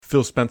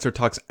Phil Spencer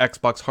talks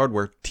Xbox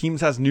hardware, Teams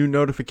has new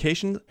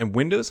notifications, and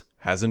Windows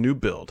has a new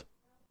build.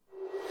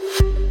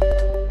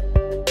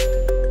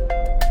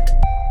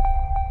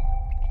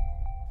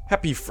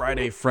 Happy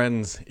Friday,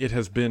 friends. It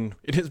has been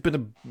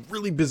a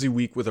really busy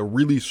week with a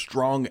really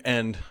strong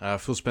end.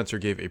 Phil Spencer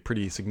gave a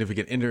pretty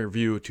significant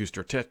interview to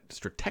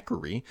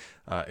Stratechery,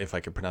 if I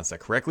can pronounce that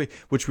correctly,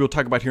 which we'll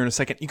talk about here in a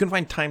second. You can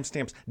find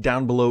timestamps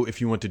down below if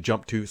you want to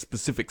jump to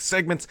specific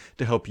segments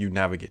to help you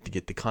navigate to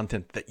get the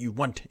content that you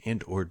want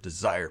and or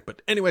desire.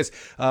 But anyways,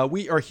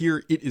 we are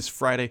here. It is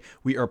Friday.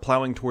 We are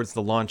plowing towards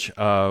the launch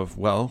of,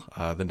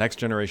 the next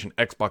generation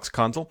Xbox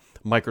console.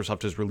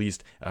 Microsoft has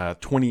released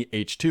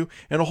 20H2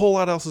 and a whole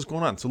lot else is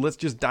going on. So let's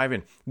just dive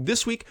in.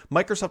 This week,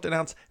 Microsoft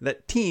announced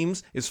that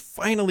Teams is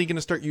finally going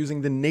to start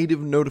using the native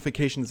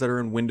notifications that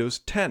are in Windows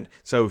 10.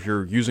 So if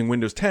you're using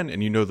Windows 10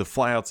 and you know the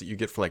flyouts that you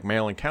get for like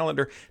mail and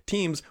calendar,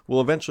 Teams will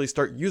eventually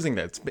start using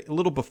that. It's a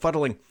little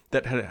befuddling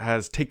that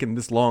has taken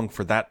this long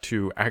for that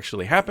to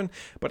actually happen.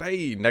 But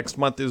hey, next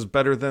month is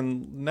better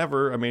than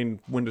never. I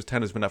mean, Windows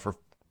 10 has been out for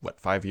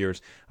 5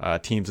 years?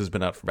 Teams has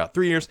been out for about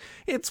 3 years.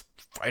 It's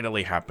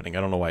finally happening.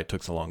 I don't know why it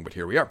took so long, but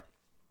here we are.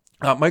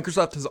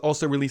 Microsoft has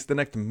also released the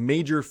next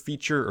major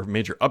feature, or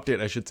major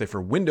update, I should say,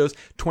 for Windows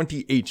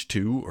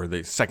 20H2, or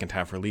the second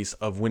half release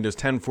of Windows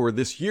 10 for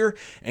this year.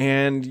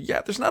 And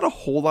yeah, there's not a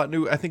whole lot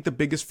new. I think the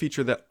biggest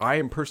feature that I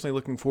am personally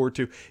looking forward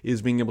to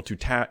is being able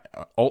to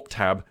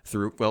Alt-tab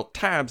through,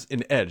 tabs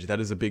in Edge. That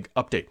is a big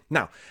update.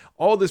 Now,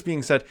 all this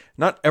being said,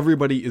 not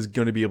everybody is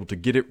going to be able to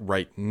get it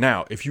right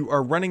now. If you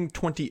are running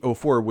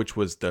 2004, which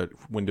was the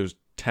Windows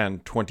 10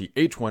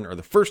 20H1 or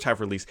the first half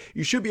release,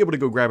 you should be able to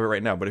go grab it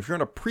right now. But if you're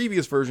on a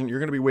previous version, you're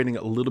going to be waiting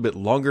a little bit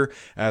longer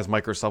as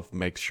Microsoft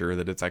makes sure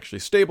that it's actually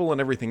stable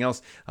and everything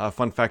else.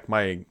 Fun fact,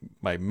 my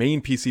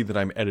main PC that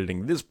I'm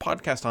editing this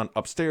podcast on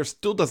upstairs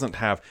still doesn't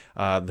have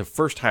the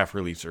first half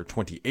release or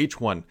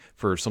 20H1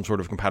 for some sort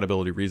of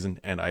compatibility reason,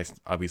 and I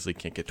obviously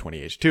can't get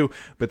 20H2,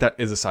 but that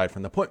is aside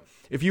from the point.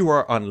 If you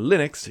are on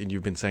Linux and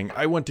you've been saying,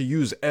 I want to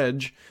use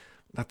Edge,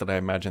 not that I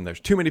imagine there's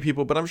too many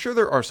people, but I'm sure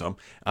there are some.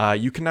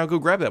 You can now go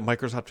grab that.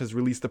 Microsoft has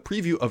released the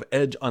preview of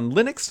Edge on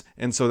Linux,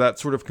 and so that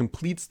sort of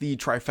completes the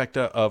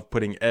trifecta of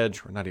putting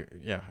Edge, or not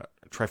even,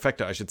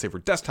 trifecta, I should say, for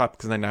desktop,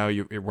 because then now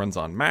it runs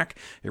on Mac,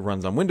 it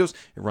runs on Windows,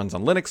 it runs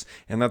on Linux,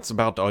 and that's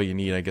about all you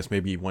need. I guess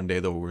maybe one day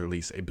they'll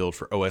release a build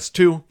for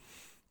OS2.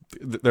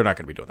 They're not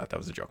going to be doing that. That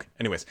was a joke.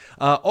 Anyways,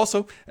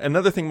 also,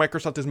 another thing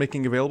Microsoft is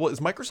making available is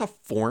Microsoft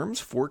Forms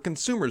for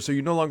consumers. So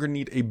you no longer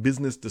need a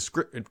business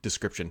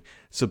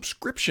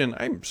subscription.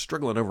 I'm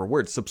struggling over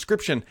words.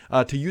 Subscription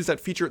to use that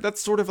feature.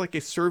 That's sort of like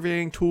a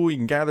surveying tool. You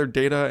can gather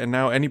data, and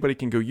now anybody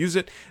can go use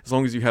it as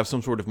long as you have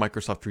some sort of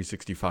Microsoft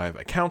 365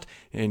 account,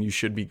 and you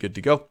should be good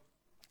to go.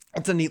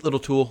 It's a neat little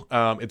tool.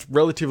 It's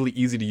relatively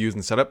easy to use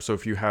and set up. So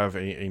if you have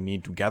a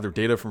need to gather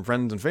data from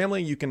friends and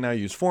family, you can now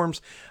use Forms,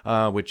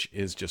 which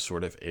is just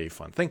sort of a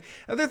fun thing.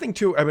 Another thing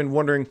too, I've been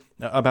wondering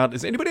about,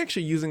 is anybody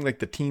actually using like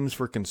the Teams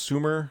for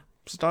consumer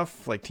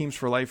stuff, like Teams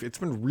for Life? It's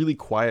been really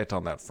quiet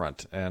on that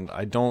front, and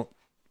I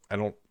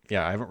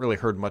haven't really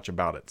heard much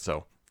about it.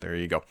 So there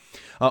you go.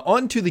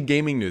 On to the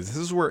gaming news. This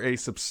is where a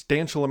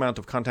substantial amount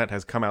of content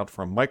has come out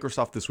from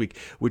Microsoft this week,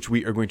 which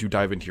we are going to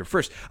dive into here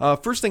first.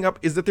 First thing up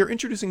is that they're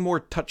introducing more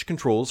touch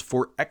controls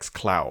for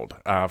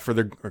xCloud, for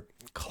their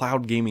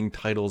cloud gaming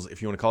titles,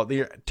 if you want to call it.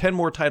 There 10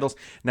 more titles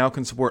now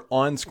can support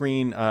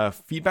on-screen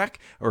feedback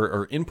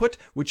or input,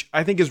 which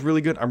I think is really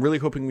good. I'm really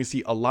hoping we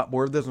see a lot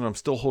more of this, and I'm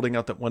still holding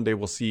out that one day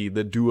we'll see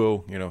the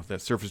Duo, the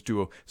Surface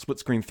Duo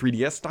split-screen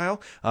 3DS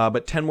style,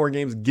 but 10 more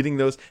games getting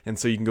those, and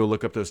so you can go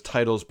look up those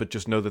titles, but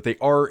just know that they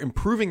are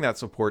improving that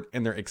support,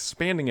 and they're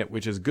expanding it,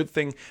 which is a good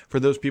thing for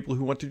those people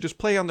who want to just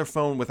play on their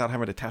phone without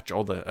having to attach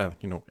all the,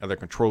 other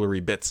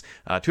controllery bits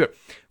to it.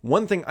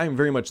 One thing I'm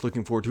very much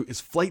looking forward to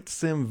is Flight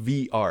Sim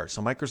VR.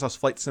 So Microsoft's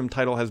Flight Sim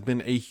title has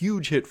been a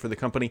huge hit for the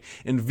company,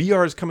 and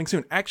VR is coming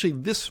soon. Actually,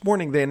 this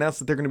morning they announced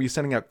that they're going to be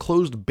sending out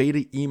closed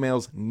beta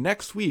emails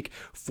next week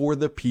for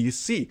the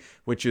PC,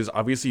 which is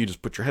obviously you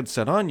just put your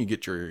headset on, you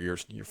get your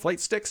flight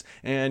sticks,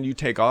 and you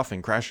take off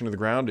and crash into the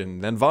ground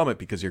and then vomit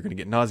because you're going to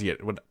get nauseated.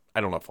 I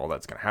don't know if all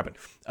that's going to happen,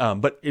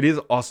 but it is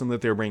awesome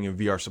that they're bringing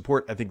VR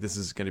support. I think this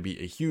is going to be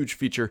a huge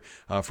feature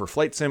for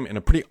Flight Sim, and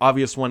a pretty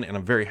obvious one, and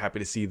I'm very happy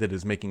to see that it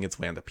is making its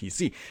way on the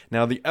PC.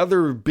 Now, the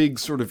other big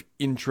sort of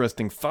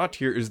interesting thought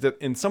here is that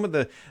in some of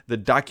the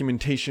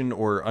documentation,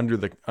 or under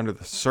the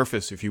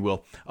surface, if you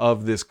will,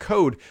 of this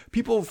code,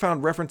 people have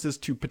found references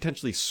to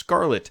potentially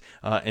Scarlett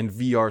and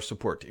VR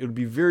support. It would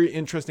be very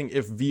interesting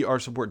if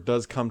VR support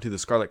does come to the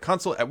Scarlett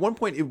console. At one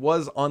point, it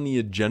was on the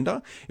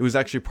agenda. It was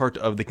actually part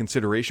of the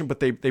consideration, but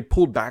they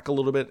pulled back a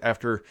little bit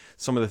after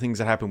some of the things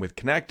that happened with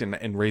Kinect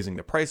and raising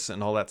the price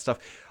and all that stuff.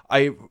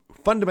 I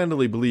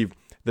fundamentally believe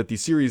that the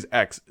Series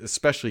X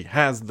especially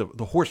has the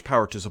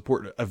horsepower to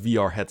support a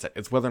VR headset.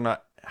 It's whether or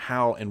not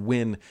how and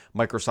when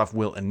Microsoft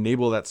will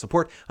enable that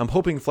support. I'm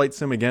hoping Flight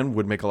Sim again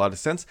would make a lot of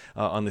sense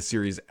on the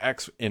Series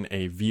X in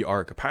a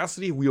VR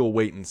capacity. We'll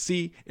wait and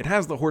see. It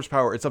has the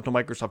horsepower. It's up to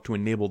Microsoft to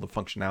enable the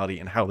functionality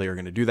and how they are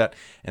going to do that.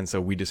 And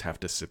so we just have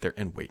to sit there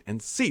and wait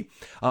and see.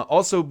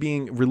 Also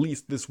being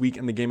released this week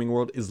in the gaming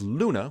world is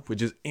Luna,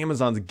 which is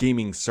Amazon's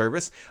gaming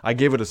service. I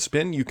gave it a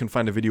spin. You can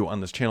find a video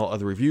on this channel of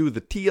the review.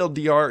 The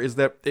TLDR is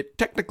that it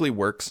technically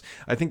works.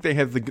 I think they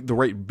have the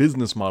right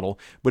business model,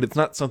 but it's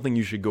not something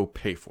you should go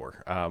pay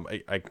for.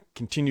 I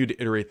continue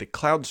to iterate that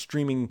cloud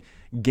streaming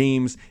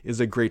games is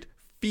a great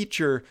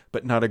feature,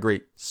 but not a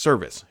great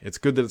service. It's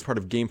good that it's part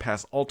of Game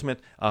Pass Ultimate.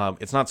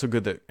 It's not so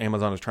good that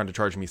Amazon is trying to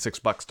charge me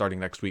 $6 starting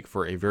next week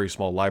for a very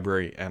small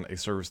library and a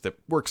service that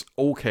works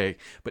okay,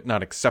 but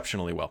not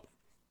exceptionally well.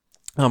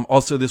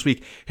 Also this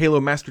week, Halo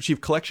Master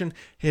Chief Collection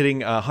hitting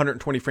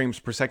 120 frames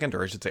per second,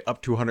 or I should say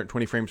up to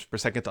 120 frames per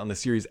second on the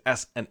Series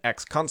S and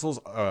X consoles.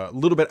 A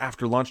little bit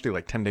after launch day,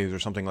 like 10 days or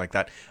something like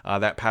that.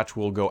 That patch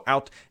will go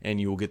out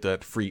and you will get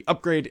that free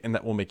upgrade, and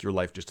that will make your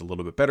life just a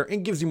little bit better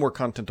and gives you more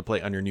content to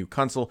play on your new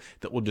console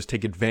that will just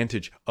take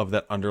advantage of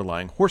that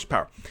underlying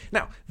horsepower.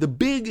 Now, the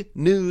big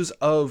news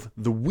of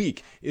the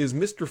week is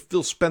Mr.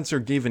 Phil Spencer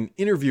gave an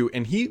interview,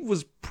 and he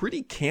was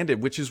pretty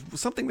candid, which is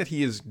something that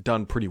he has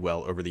done pretty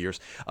well over the years.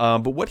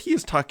 But what he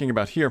is talking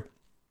about here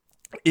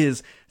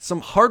is some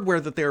hardware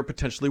that they are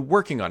potentially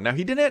working on. Now,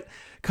 he didn't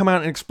come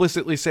out and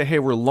explicitly say, hey,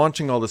 we're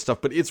launching all this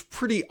stuff, but it's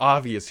pretty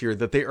obvious here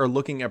that they are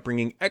looking at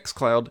bringing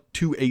xCloud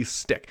to a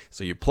stick.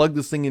 So you plug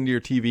this thing into your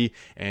TV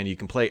and you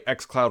can play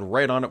xCloud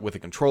right on it with a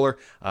controller,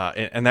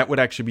 and that would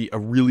actually be a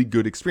really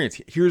good experience.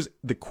 Here's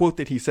the quote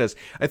that he says: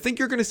 I think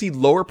you're going to see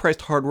lower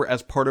priced hardware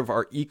as part of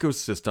our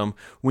ecosystem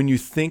when you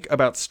think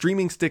about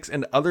streaming sticks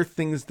and other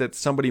things that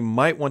somebody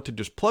might want to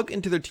just plug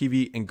into their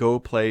TV and go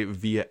play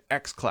via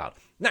xCloud.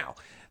 Now,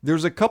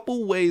 there's a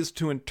couple ways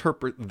to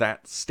interpret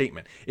that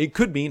statement. It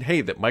could mean, hey,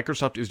 that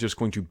Microsoft is just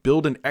going to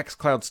build an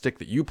xCloud stick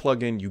that you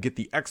plug in, you get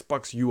the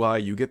Xbox UI,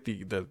 you get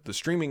the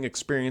streaming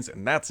experience,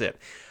 and that's it.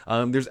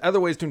 There's other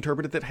ways to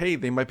interpret it that, hey,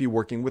 they might be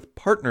working with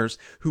partners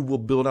who will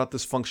build out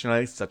this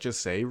functionality, such as,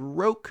 say,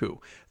 Roku.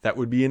 That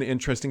would be an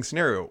interesting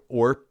scenario.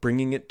 Or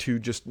bringing it to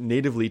just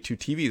natively to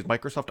TVs.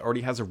 Microsoft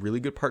already has a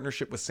really good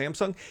partnership with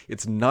Samsung.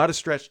 It's not a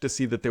stretch to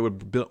see that they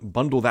would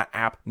bundle that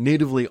app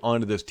natively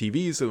onto those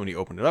TVs, so when you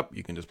open it up,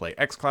 you can just play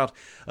xCloud.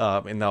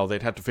 And now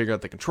they'd have to figure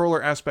out the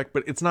controller aspect,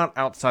 but it's not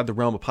outside the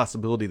realm of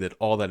possibility that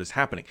all that is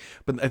happening.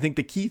 But I think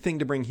the key thing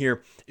to bring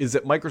here is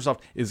that Microsoft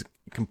is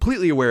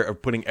completely aware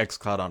of putting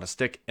xCloud on a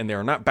stick, and they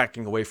are not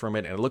backing away from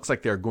it, and it looks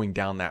like they're going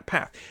down that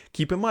path.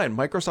 Keep in mind,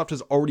 Microsoft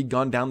has already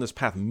gone down this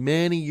path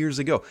many years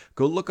ago.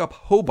 Go look up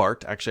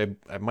Hobart. Actually,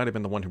 I might have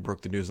been the one who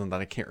broke the news on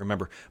that. I can't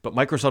remember. But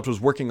Microsoft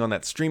was working on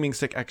that streaming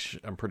stick.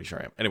 Actually, I'm pretty sure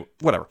I am. Anyway,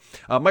 whatever.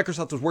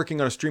 Microsoft was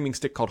working on a streaming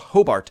stick called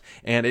Hobart,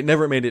 and it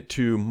never made it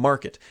to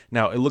market.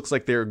 Now, it looks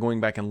like they're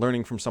going back and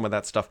learning from some of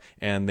that stuff,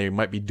 and they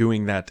might be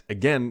doing that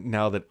again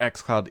now that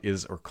xCloud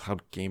is, or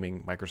cloud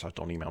gaming, Microsoft,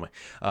 don't email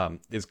me,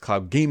 is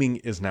cloud gaming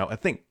is now a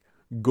thing.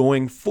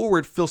 Going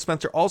forward, Phil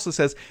Spencer also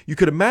says, you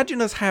could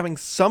imagine us having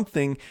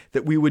something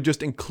that we would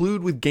just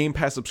include with Game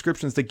Pass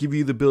subscriptions that give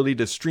you the ability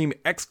to stream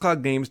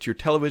xCloud games to your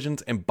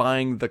televisions and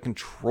buying the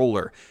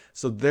controller.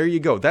 So there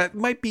you go. That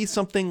might be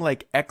something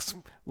like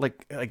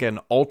an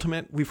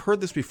Ultimate. We've heard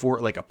this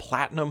before, like a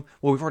Platinum.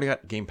 Well, we've already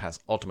got Game Pass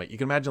Ultimate. You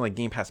can imagine like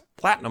Game Pass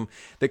Platinum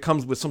that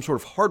comes with some sort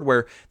of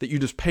hardware that you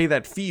just pay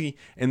that fee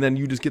and then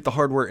you just get the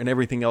hardware and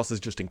everything else is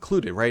just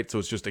included, right? So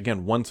it's just,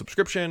 again, one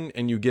subscription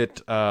and you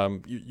get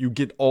you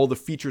get all the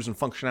features and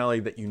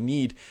functionality that you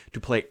need to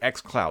play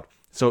xCloud.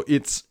 So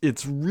it's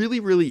really,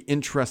 really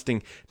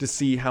interesting to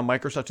see how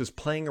Microsoft is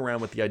playing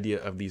around with the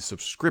idea of these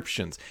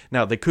subscriptions.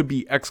 Now, they could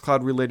be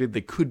xCloud related.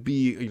 They could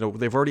be,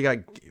 they've already got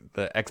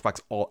the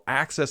Xbox All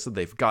Access, so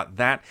they've got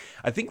that.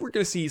 I think we're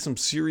going to see some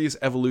serious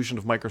evolution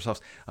of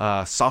Microsoft's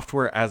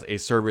software as a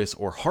service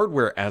or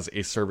hardware as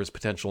a service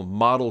potential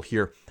model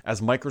here as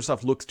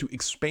Microsoft looks to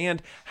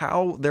expand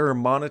how they're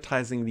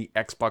monetizing the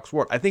Xbox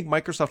world. I think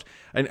Microsoft,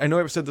 I know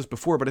I've said this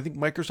before, but I think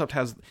Microsoft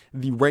has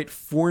the right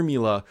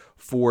formula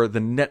for the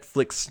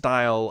Netflix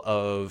style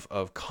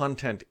of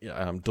content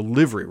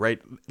delivery,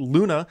 right?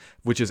 Luna,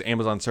 which is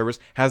Amazon's service,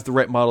 has the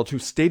right model too.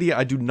 Stadia,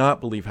 I do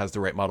not believe, has the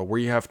right model where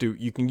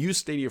you can use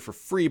Stadia for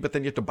free, but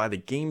then you have to buy the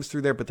games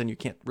through there, but then you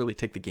can't really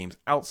take the games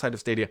outside of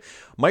Stadia.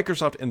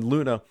 Microsoft and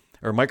Luna,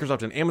 or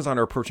Microsoft and Amazon,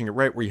 are approaching it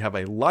right, where you have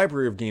a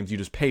library of games. You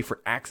just pay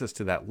for access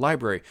to that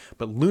library.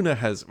 But Luna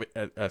has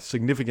a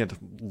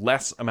significant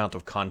less amount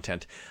of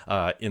content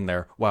in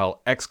there,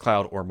 while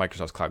xCloud or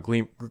Microsoft's Cloud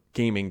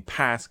Gaming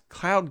Pass,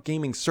 Cloud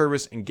Gaming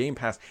Service, and Game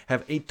Pass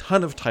have a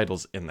ton of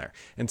titles in there.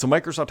 And so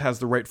Microsoft has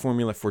the right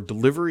formula for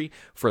delivery,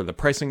 for the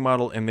pricing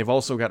model, and they've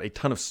also got a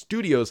ton of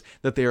studios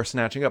that they are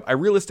snatching up. I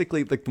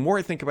realistically, the more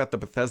I think about the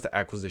Bethesda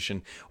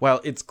acquisition,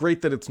 while it's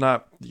great that it's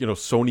not,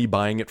 Sony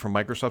buying it from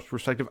Microsoft's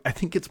perspective, I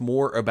think it's more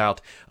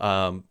about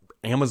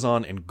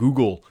Amazon and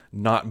Google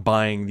not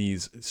buying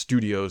these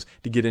studios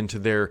to get into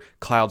their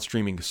cloud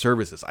streaming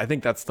services. I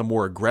think that's the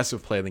more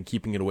aggressive play than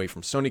keeping it away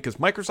from Sony, because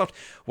Microsoft,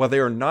 while they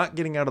are not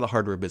getting out of the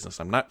hardware business,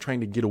 I'm not trying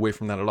to get away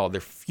from that at all.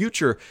 Their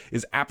future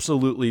is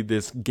absolutely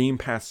this Game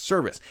Pass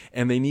service,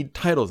 and they need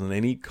titles and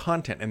they need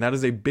content, and that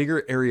is a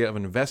bigger area of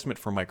investment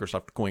for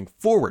Microsoft going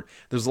forward.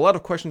 There's a lot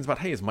of questions about,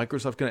 hey, is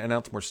Microsoft going to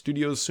announce more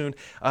studios soon?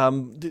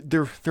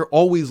 They're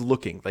always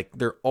looking, like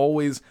they're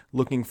always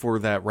looking for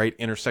that right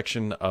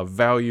intersection of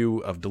value,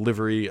 of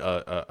delivery,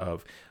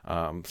 of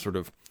sort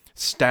of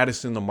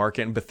status in the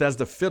market, and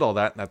Bethesda fit all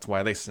that, and that's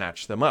why they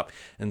snatched them up.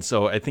 And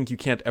so I think you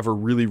can't ever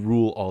really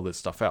rule all this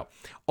stuff out.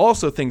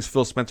 Also, things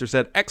Phil Spencer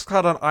said,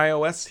 xCloud on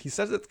iOS, he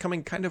says it's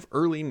coming kind of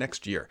early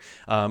next year.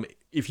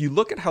 If you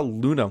look at how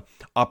Luna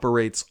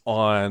operates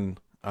on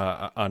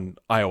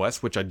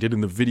iOS, which I did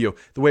in the video,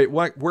 the way it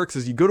works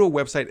is you go to a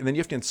website and then you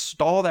have to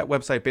install that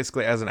website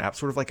basically as an app,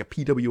 sort of like a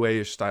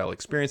PWA-ish style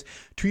experience,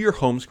 to your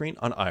home screen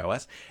on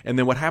iOS. And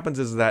then what happens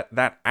is that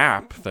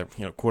app, the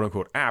quote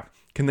unquote app,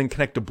 can then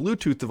connect to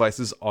Bluetooth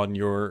devices on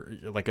your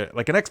like an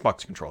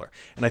Xbox controller.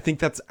 And I think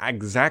that's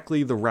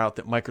exactly the route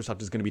that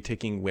Microsoft is going to be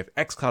taking with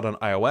xCloud on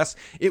iOS.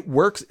 It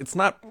works. It's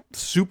not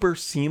super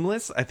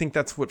seamless. I think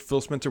that's what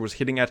Phil Spencer was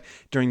hitting at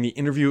during the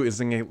interview,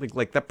 is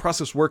like that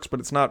process works, but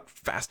it's not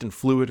fast and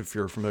fluid, if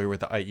you're familiar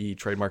with the IE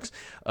trademarks.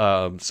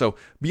 So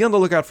be on the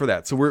lookout for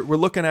that. So we're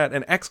looking at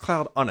an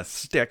xCloud on a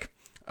stick.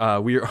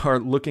 We are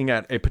looking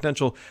at a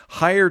potential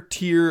higher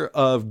tier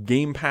of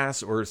Game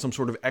Pass or some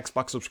sort of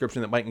Xbox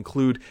subscription that might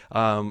include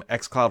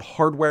xCloud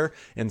hardware,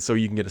 and so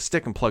you can get a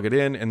stick and plug it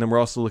in. And then we're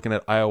also looking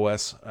at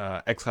iOS,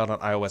 xCloud on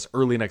iOS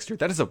early next year.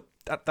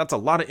 That's a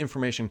lot of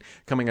information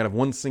coming out of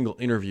one single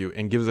interview,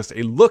 and gives us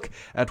a look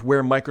at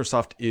where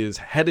Microsoft is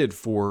headed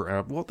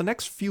for, the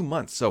next few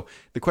months. So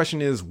the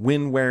question is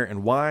when, where,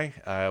 and why.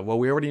 Well,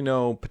 we already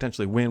know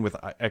potentially when with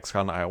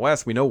xCloud on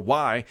iOS. We know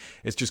why.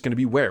 It's just going to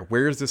be where.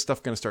 Where is this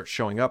stuff going to start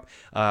showing up?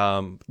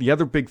 The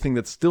other big thing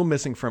that's still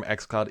missing from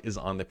xCloud is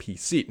on the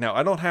PC. Now,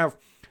 I don't have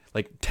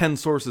like 10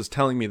 sources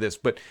telling me this,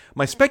 but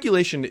my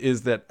speculation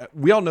is that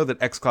we all know that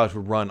xCloud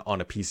would run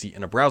on a PC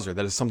in a browser.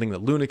 That is something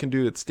that Luna can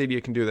do, that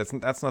Stadia can do.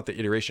 That's not the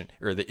iteration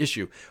or the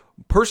issue.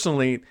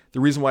 Personally,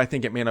 the reason why I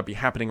think it may not be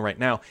happening right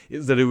now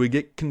is that it would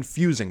get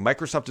confusing.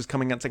 Microsoft is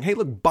coming out and saying, hey,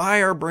 look,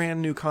 buy our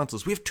brand new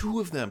consoles. We have two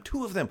of them.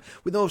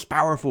 We're the most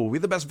powerful. We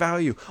have the best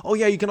value. Oh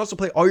yeah, you can also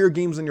play all your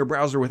games in your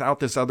browser with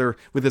this other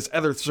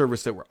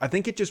service I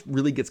think it just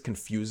really gets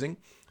confusing.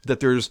 That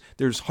there's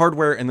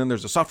hardware and then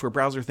there's a software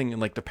browser thing,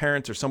 and like the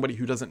parents or somebody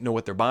who doesn't know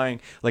what they're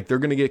buying, like they're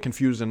going to get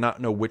confused and not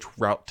know which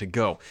route to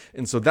go.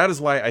 And so that is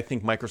why I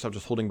think Microsoft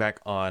is holding back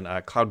on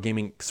cloud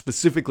gaming,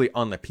 specifically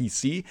on the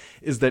PC,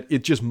 is that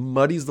it just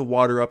muddies the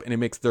water up and it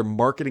makes their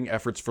marketing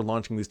efforts for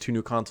launching these two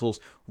new consoles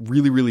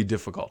really, really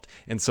difficult.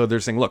 And so they're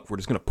saying, look, we're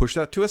just going to push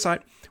that to a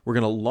side. We're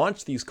going to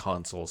launch these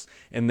consoles,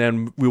 and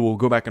then we will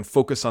go back and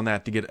focus on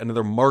that to get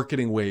another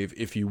marketing wave,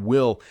 if you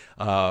will,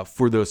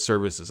 for those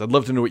services. I'd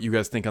love to know what you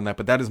guys think on that,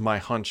 but that is my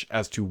hunch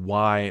as to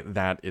why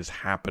that is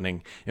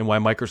happening and why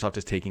Microsoft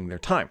is taking their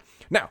time.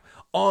 Now,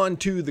 on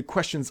to the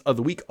questions of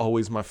the week.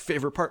 Always my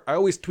favorite part. I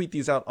always tweet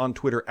these out on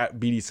Twitter at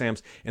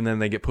BDSams, and then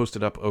they get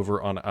posted up over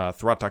on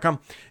Thurrott.com.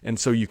 And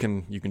so you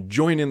can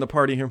join in the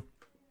party here.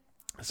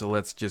 So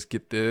let's just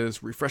get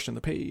this refreshing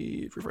the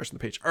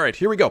page. All right,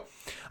 here we go.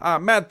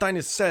 Mad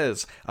Thinus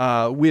says,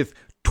 with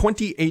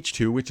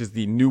 20H2, which is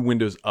the new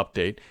Windows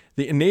update,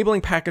 the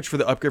enabling package for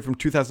the upgrade from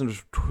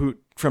 2004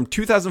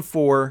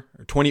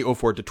 to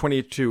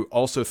 20H2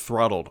 also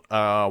throttled.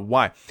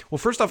 Why? Well,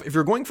 first off, if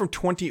you're going from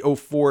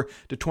 2004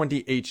 to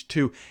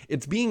 20H2,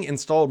 it's being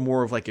installed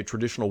more of like a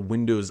traditional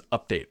Windows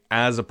update,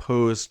 as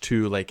opposed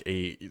to like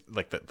the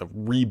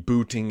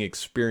rebooting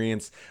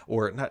experience,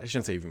 or not, I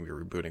shouldn't say even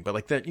rebooting, but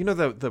like that,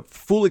 the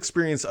full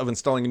experience of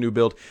installing a new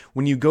build.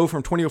 When you go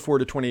from 2004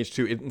 to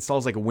 20H2, it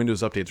installs like a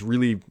Windows update. It's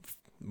really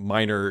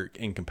minor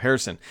in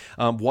comparison.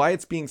 Why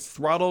it's being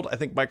throttled, I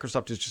think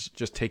Microsoft is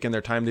just taking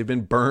their time. They've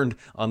been burned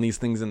on these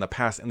things in the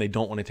past, and they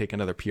don't want to take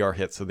another PR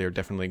hit, so they're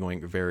definitely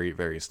going very,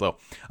 very slow.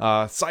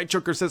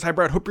 Sidechoker says, hi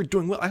Brad, hope you're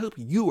doing well. I hope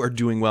you are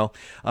doing well.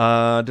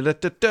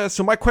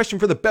 So my question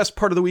for the best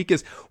part of the week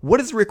is, what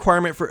is the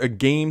requirement for a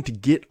game to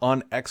get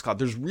on xCloud?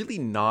 There's really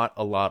not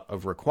a lot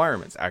of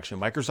requirements,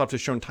 actually. Microsoft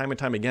has shown time and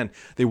time again,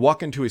 they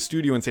walk into a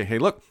studio and say, hey,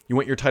 look, you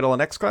want your title on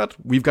xCloud?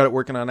 We've got it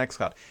working on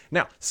xCloud.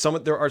 Now,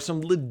 there are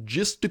some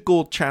logistical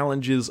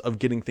challenges of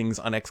getting things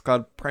on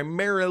xCloud,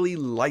 primarily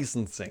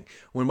licensing.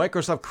 When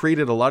Microsoft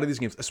created a lot of these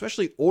games,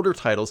 especially older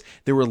titles,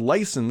 they were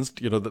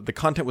licensed, the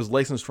content was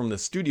licensed from the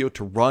studio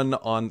to run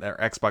on their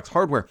Xbox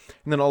hardware.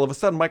 And then all of a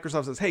sudden,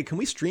 Microsoft says, hey, can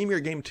we stream your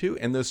game too?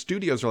 And those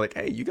studios are like,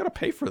 hey, you got to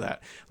pay for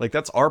that. Like,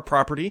 that's our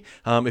property.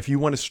 If you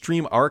want to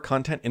stream our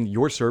content in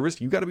your service,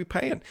 you got to be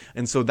paying.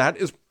 And so that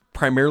is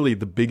primarily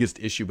the biggest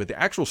issue, but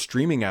the actual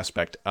streaming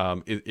aspect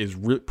is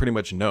pretty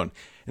much known.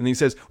 And then he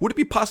says, would it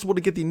be possible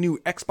to get the new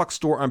Xbox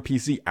Store on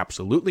PC?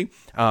 Absolutely,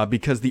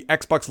 because the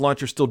Xbox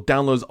launcher still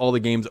downloads all the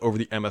games over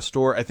the MS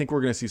Store. I think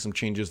we're going to see some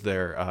changes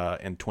there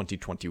in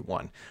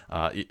 2021,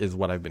 is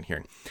what I've been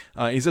hearing.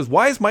 He says,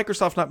 why is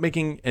Microsoft not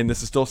making, and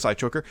this is still a side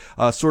choker,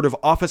 sort of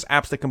Office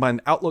apps that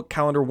combine Outlook,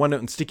 Calendar, OneNote,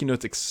 and Sticky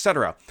Notes,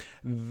 etc.?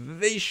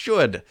 They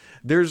should.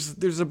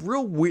 There's a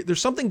real weird,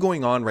 there's something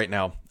going on right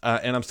now,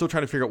 and I'm still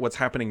trying to figure out what's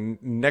happening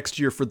next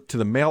year to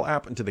the Mail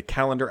app and to the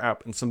Calendar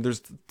app, and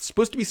there's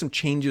supposed to be some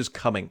changes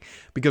coming,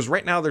 because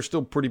right now they're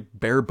still pretty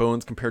bare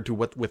bones compared to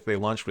what they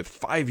launched with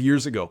 5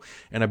 years ago,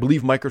 and I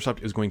believe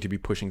Microsoft is going to be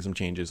pushing some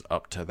changes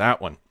up to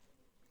that one.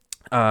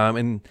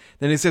 And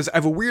then it says, I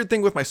have a weird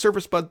thing with my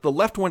Surface Bud. The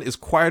left one is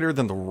quieter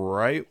than the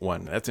right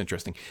one. That's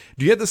interesting.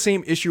 Do you have the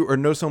same issue or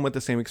know someone with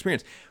the same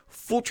experience?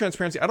 Full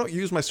transparency, I don't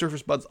use my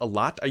Surface Buds a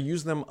lot. I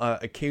use them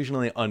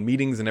occasionally on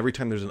meetings, and every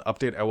time there's an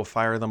update, I will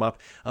fire them up.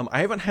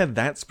 I haven't had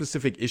that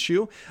specific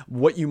issue.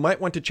 What you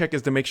might want to check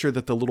is to make sure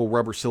that the little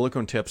rubber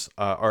silicone tips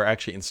are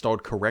actually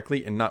installed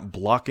correctly and not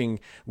blocking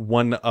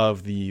one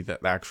of the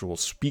actual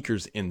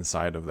speakers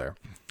inside of there.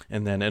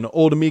 And then an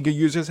old Amiga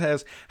user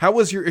says, how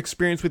was your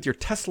experience with your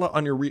Tesla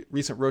on your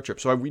recent road trip?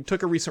 So we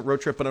took a recent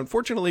road trip, but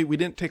unfortunately we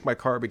didn't take my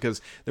car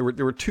because there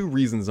were two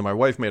reasons, and my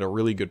wife made a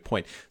really good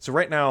point. So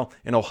right now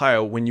in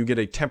Ohio, when you get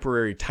a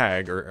temporary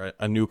tag or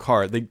a new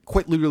car, they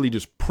quite literally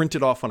just print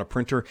it off on a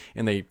printer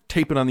and they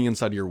tape it on the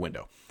inside of your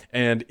window.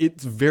 And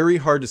it's very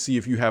hard to see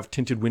if you have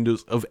tinted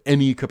windows of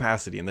any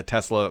capacity. And the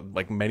Tesla,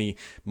 like many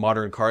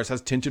modern cars, has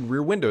tinted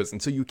rear windows.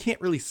 And so you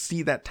can't really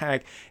see that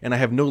tag. And I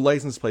have no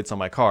license plates on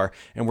my car.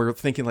 And we're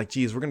thinking like,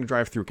 geez, we're going to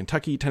drive through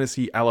Kentucky,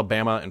 Tennessee,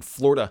 Alabama, and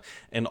Florida.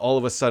 And all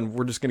of a sudden,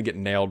 we're just going to get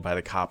nailed by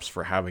the cops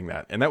for having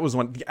that. And that was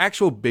one. The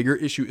actual bigger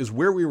issue is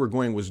where we were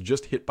going was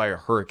just hit by a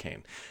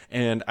hurricane.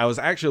 And I was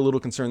actually a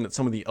little concerned that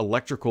some of the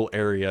electrical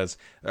areas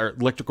or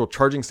electrical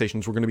charging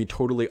stations were going to be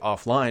totally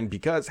offline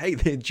because, hey,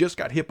 they just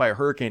got hit by a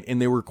hurricane and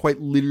they were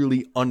quite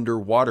literally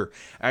underwater.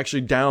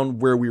 Actually, down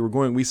where we were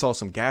going, we saw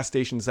some gas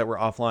stations that were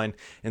offline.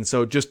 And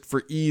so just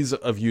for ease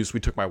of use, we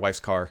took my wife's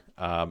car,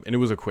 and it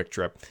was a quick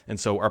trip. And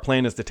so our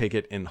plan is to take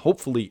it in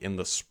hopefully in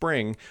the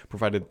spring,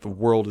 provided the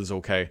world is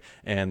okay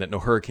and that no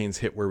hurricanes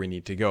hit where we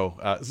need to go.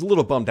 I was a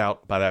little bummed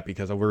out by that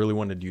because I really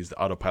wanted to use the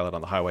autopilot on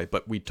the highway,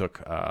 but we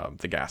took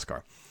the gas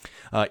car.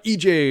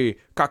 EJ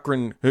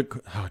Cochran,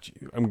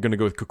 I'm going to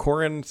go with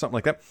Kokorin, something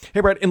like that.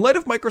 Hey, Brad, in light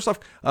of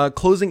Microsoft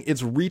closing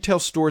its retail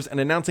stores and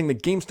announcing the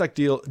GameStop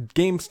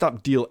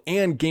deal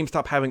and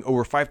GameStop having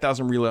over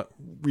 5,000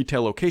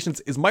 retail locations,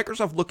 is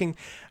Microsoft looking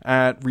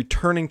at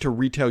returning to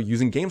retail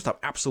using GameStop?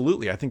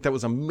 Absolutely. I think that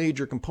was a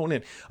major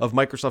component of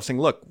Microsoft saying,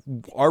 look,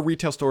 our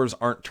retail stores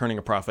aren't turning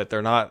a profit.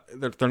 They're not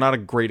a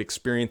great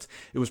experience.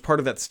 It was part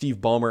of that Steve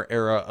Ballmer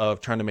era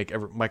of trying to make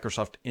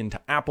Microsoft into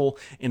Apple,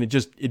 and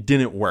it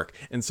didn't work.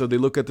 And so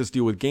they look at this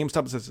deal with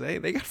GameStop and says, hey,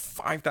 they got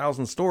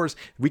 5,000 stores.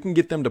 We can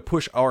get them to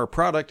push our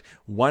product.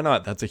 Why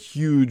not? That's a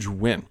huge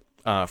win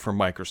for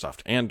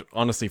Microsoft and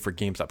honestly for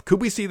GameStop.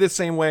 Could we see this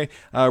same way,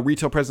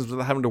 retail presence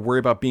without having to worry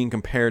about being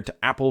compared to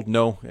Apple?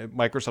 No,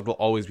 Microsoft will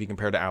always be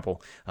compared to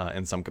Apple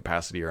in some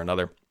capacity or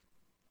another.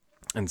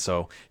 And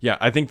so, yeah,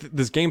 I think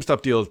this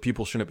GameStop deal,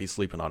 people shouldn't be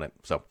sleeping on it.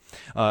 So,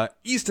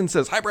 Easton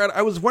says, hi, Brad.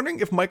 I was wondering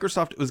if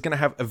Microsoft was going to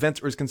have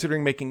events or is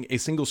considering making a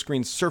single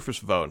screen Surface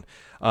phone.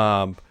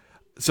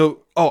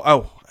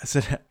 I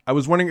said, I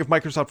was wondering if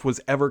Microsoft was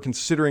ever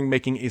considering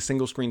making a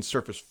single screen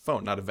Surface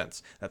phone, not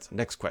events. That's the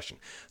next question.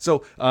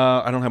 So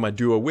I don't have my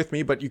Duo with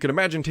me, but you could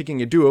imagine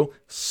taking a Duo,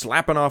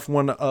 slapping off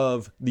one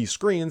of these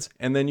screens,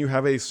 and then you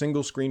have a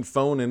single screen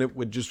phone and it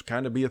would just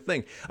kind of be a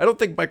thing. I don't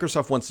think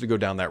Microsoft wants to go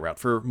down that route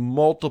for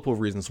multiple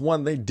reasons.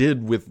 One, they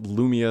did with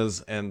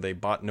Lumia's and they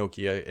bought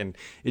Nokia and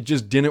it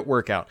just didn't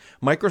work out.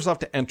 Microsoft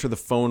to enter the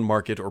phone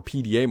market or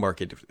PDA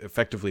market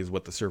effectively is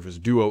what the Surface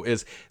Duo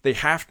is. They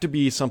have to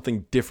be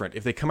something different.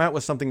 If they come out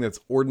with something that's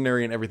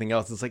ordinary and everything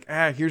else, it's like,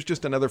 here's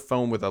just another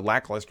phone with a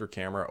lackluster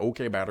camera,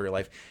 okay battery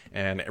life,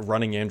 and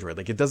running Android.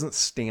 Like, it doesn't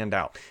stand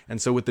out. And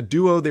so with the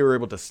Duo, they were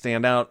able to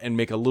stand out and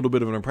make a little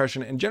bit of an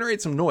impression and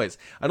generate some noise.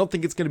 I don't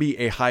think it's going to be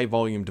a high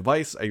volume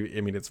device. I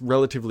mean, it's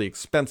relatively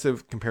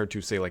expensive compared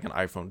to, say, like an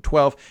iPhone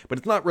 12, but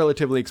it's not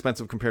relatively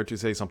expensive compared to,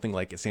 say, something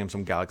like a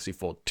Samsung Galaxy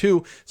Fold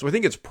 2. So I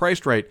think it's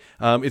priced right.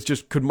 It's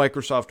just, could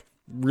Microsoft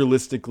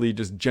realistically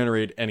just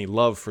generate any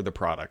love for the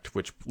product,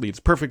 which leads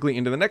perfectly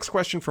into the next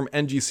question from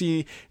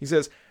NGC. He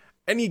says,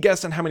 any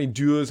guess on how many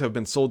Duos have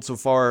been sold so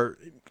far?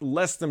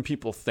 Less than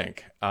people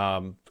think.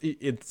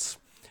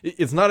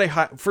 It's not a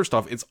high, first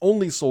off, it's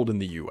only sold in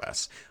the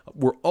US.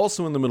 We're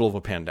also in the middle of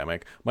a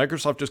pandemic.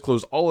 Microsoft just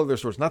closed all of their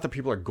stores. Not that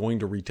people are going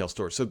to retail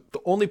stores. So the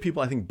only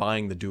people I think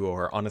buying the Duo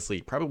are honestly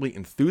probably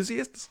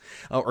enthusiasts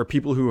or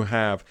people who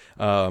have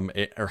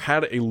or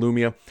had a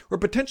Lumia or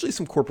potentially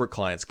some corporate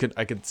clients.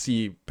 I could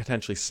see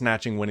potentially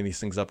snatching one of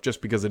these things up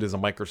just because it is a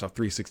Microsoft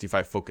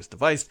 365 focused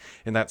device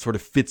and that sort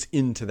of fits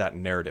into that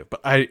narrative.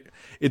 But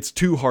it's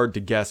too hard to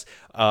guess.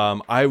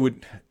 I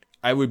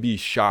would be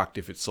shocked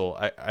if it sold.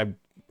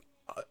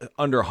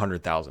 under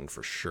 100,000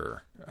 for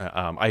sure.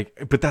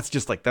 But that's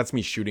just like, that's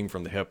me shooting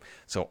from the hip.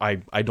 So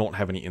I don't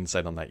have any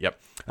insight on that yet.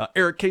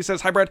 Eric K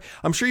says, "Hi Brad,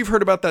 I'm sure you've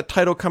heard about that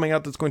title coming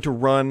out that's going to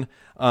run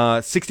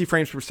 60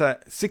 frames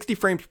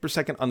per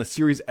second on the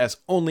Series S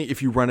only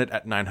if you run it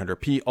at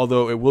 900p,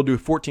 although it will do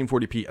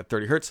 1440p at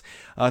 30 hertz.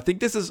 I think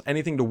this is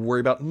anything to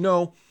worry about?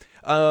 No.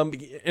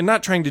 And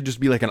not trying to just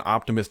be like an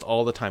optimist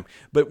all the time,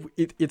 but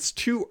it's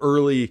too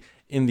early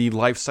in the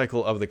life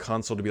cycle of the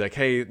console to be like,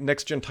 hey,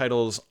 next gen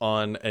titles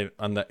on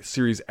the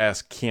Series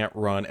S can't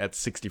run at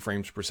 60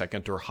 frames per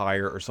second or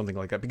higher or something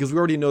like that, because we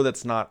already know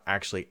that's not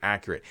actually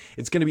accurate.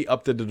 It's going to be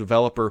up to the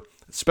developer,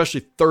 especially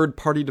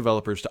third-party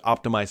developers, to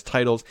optimize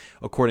titles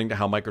according to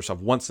how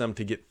Microsoft wants them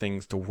to get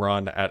things to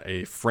run at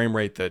a frame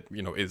rate that,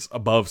 you know, is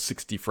above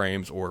 60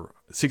 frames or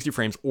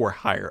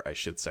higher, I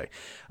should say.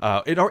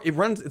 It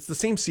runs, it's the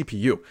same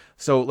CPU.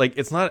 So like,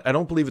 it's not, I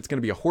don't believe it's going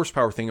to be a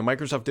horsepower thing. And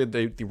Microsoft did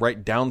the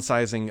right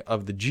downsizing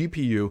of the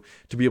GPU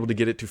to be able to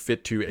get it to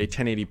fit to a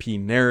 1080p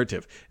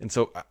narrative. And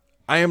so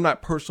I am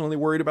not personally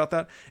worried about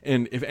that.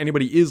 And if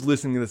anybody is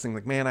listening to this thing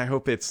like, man, I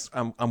hope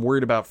I'm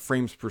worried about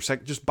frames per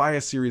second, just buy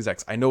a Series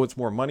X. I know it's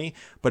more money,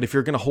 but if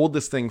you're going to hold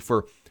this thing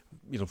for,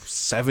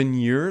 7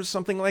 years,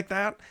 something like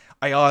that,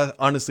 I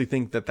honestly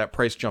think that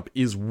price jump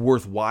is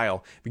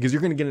worthwhile, because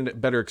you're going to get a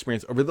better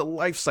experience over the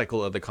life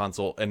cycle of the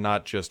console, and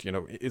not just,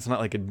 it's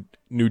not like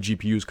new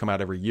GPUs come out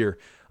every year.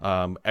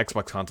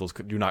 Xbox consoles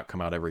do not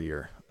come out every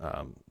year,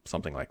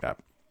 something like that.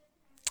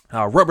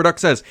 Rubber Duck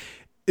says,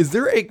 is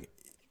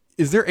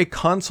there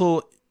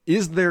console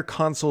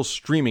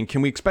streaming?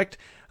 Can we expect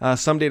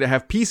someday to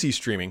have PC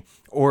streaming,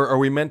 or are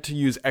we meant to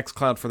use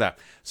xCloud for that?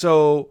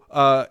 So,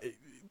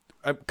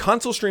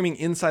 console streaming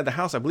inside the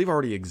house, I believe,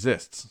 already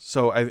exists.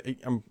 So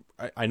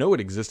I know it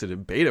existed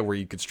in beta where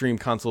you could stream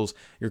consoles,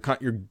 your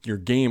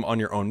game on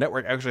your own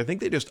network. Actually, I think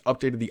they just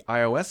updated the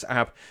iOS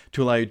app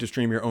to allow you to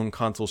stream your own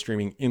console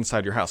streaming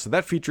inside your house. So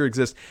that feature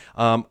exists.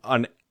 On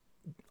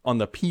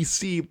the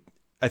PC,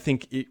 I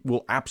think it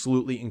will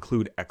absolutely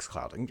include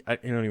xCloud. I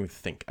don't even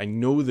think. I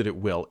know that it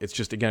will. It's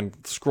just, again,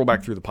 scroll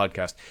back through the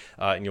podcast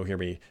and you'll hear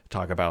me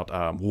talk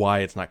about why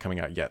it's not coming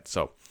out yet.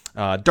 So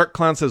Dark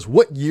Clown says,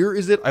 what year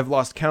is it? I've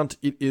lost count.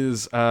 It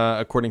is,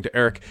 according to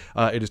Eric,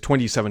 it is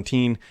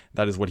 2017.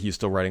 That is what he's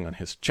still writing on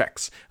his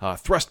checks.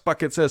 Thrust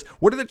Bucket says,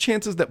 what are the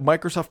chances that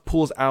Microsoft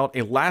pulls out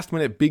a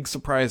last-minute big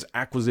surprise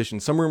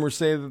acquisition? Some rumors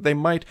say that they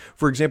might,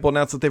 for example,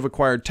 announce that they've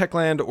acquired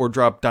Techland or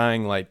drop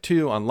Dying Light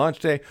 2 on launch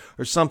day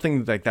or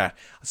something like that.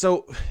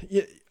 So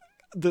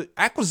the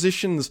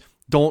acquisitions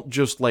don't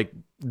just like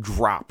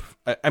drop.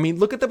 I mean,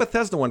 look at the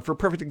Bethesda one for a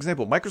perfect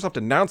example. Microsoft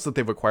announced that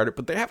they've acquired it,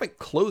 but they haven't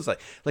closed that.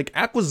 Like,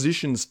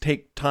 acquisitions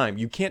take time.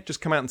 You can't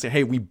just come out and say,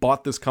 hey, we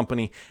bought this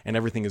company and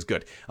everything is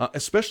good.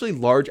 Especially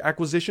large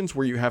acquisitions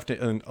where you have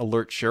to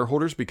alert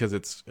shareholders because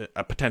it's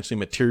a potentially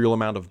material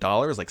amount of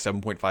dollars, like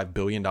 $7.5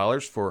 billion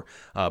for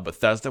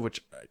Bethesda,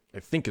 which I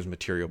think is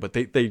material, but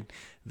they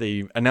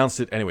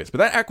announced it anyways. But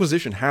that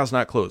acquisition has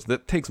not closed.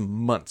 That takes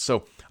months.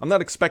 So I'm not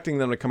expecting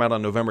them to come out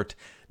on November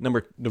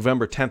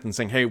 10th and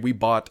saying, hey, we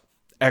bought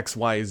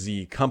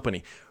XYZ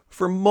company,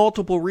 for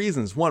multiple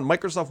reasons. One,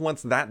 Microsoft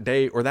wants that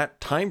day or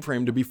that time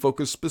frame to be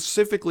focused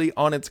specifically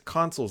on its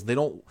consoles. They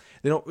don't,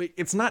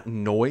 it's not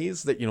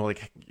noise that,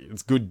 like,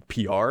 it's good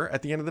PR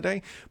at the end of the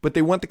day, but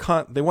they want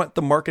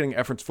the marketing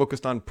efforts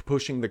focused on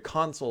pushing the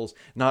consoles,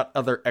 not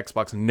other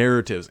Xbox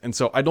narratives. And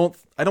so I don't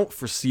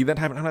foresee that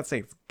happening. I'm not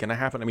saying it's going to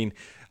happen. I mean,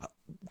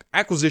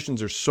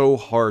 acquisitions are so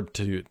hard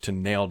to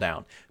nail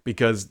down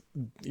because,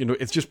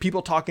 it's just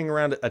people talking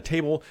around a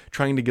table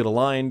trying to get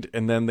aligned,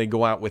 and then they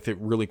go out with it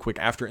really quick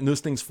after, and those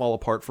things fall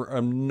apart for a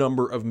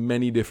number of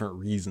many different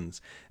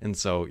reasons. And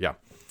so, yeah.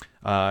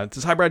 It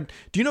says, hi Brad,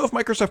 do you know if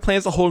Microsoft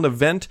plans to hold an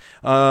event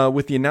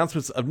with the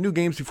announcements of new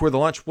games before the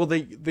launch? Well,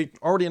 they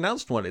already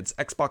announced one. It's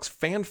Xbox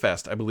Fan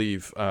Fest, I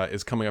believe,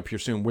 is coming up here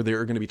soon, where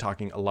they're going to be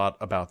talking a lot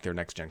about their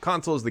next-gen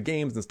consoles, the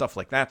games, and stuff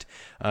like that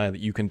that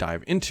you can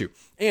dive into.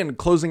 And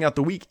closing out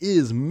the week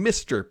is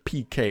Mr.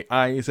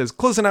 PKI. He says,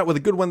 closing out with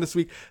a good one this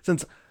week,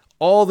 since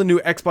all the new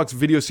Xbox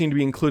videos seem to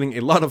be including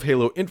a lot of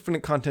Halo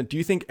Infinite content. Do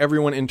you think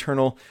everyone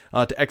internal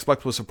to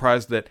Xbox was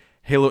surprised that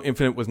Halo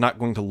Infinite was not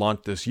going to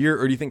launch this year,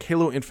 or do you think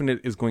Halo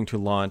Infinite is going to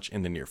launch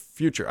in the near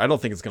future? I don't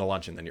think it's going to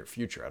launch in the near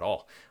future at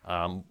all.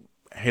 Halo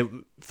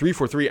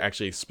 343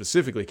 actually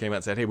specifically came out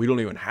and said, hey, we don't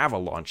even have a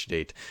launch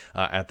date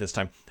at this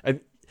time.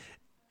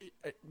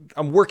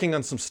 I'm working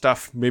on some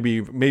stuff,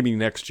 maybe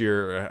next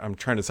year. I'm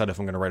trying to decide if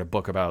I'm going to write a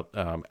book about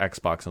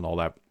Xbox and all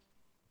that.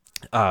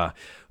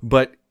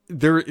 But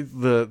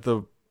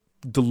the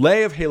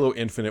delay of Halo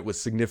Infinite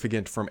was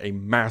significant from a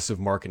massive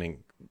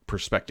marketing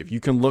perspective. You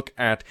can look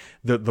at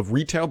the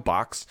retail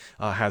box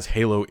has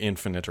Halo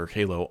Infinite or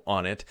Halo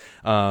on it.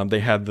 They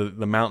had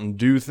the Mountain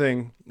Dew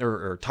thing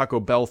or Taco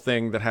Bell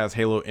thing that has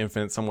Halo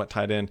Infinite somewhat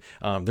tied in.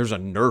 There's a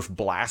Nerf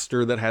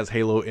blaster that has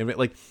Halo Infinite.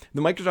 Like,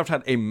 the Microsoft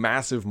had a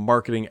massive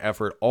marketing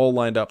effort all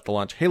lined up to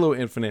launch Halo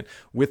Infinite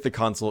with the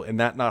console, and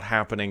that not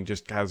happening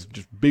just has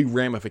just big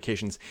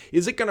ramifications.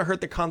 Is it going to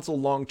hurt the console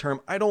long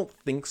term? I don't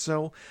think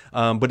so,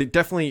 but it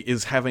definitely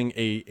is having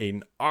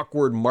an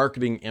awkward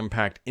marketing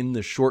impact in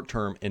the short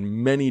term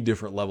in many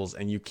different levels,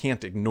 and you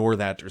can't ignore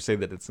that or say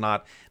that it's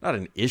not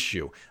an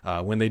issue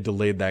when they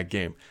delayed that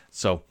game.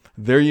 So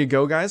there you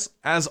go, guys.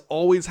 As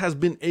always, has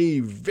been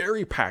a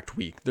very packed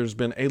week. There's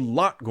been a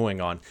lot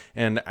going on,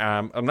 and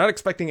I'm not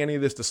expecting any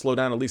of this to slow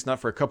down, at least not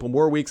for a couple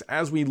more weeks,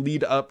 as we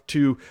lead up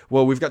to,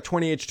 well, we've got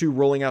 20H2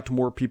 rolling out to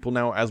more people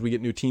now as we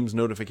get new Teams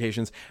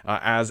notifications,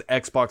 as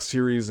Xbox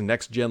Series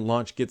Next Gen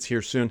launch gets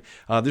here soon.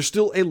 There's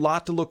still a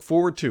lot to look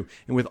forward to,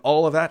 and with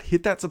all of that,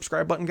 hit that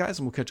subscribe button, guys,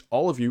 and we'll catch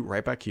all of you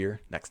right back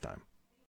here next time.